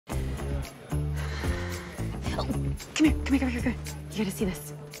Oh, come here. You gotta see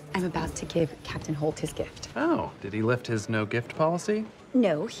this. I'm about to give Captain Holt his gift. Oh, did he lift his no-gift policy?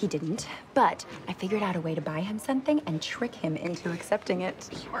 No, he didn't. But I figured out a way to buy him something and trick him into accepting it.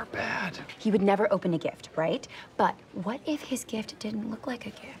 You are bad. He would never open a gift, right? But what if his gift didn't look like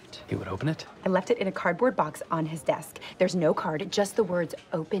a gift? He would open it? I left it in a cardboard box on his desk. There's no card, just the words,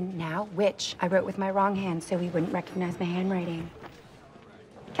 "Open now," which I wrote with my wrong hand so he wouldn't recognize my handwriting.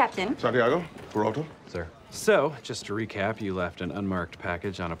 Captain. Santiago, Peralta. Sir. So, just to recap, you left an unmarked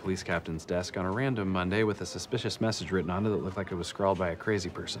package on a police captain's desk on a random Monday with a suspicious message written on it that looked like it was scrawled by a crazy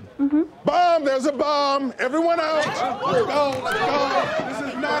person. Bomb! There's a bomb! Everyone out! Let's go!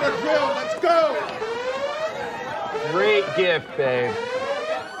 This is not a drill. Let's go! Great gift, babe.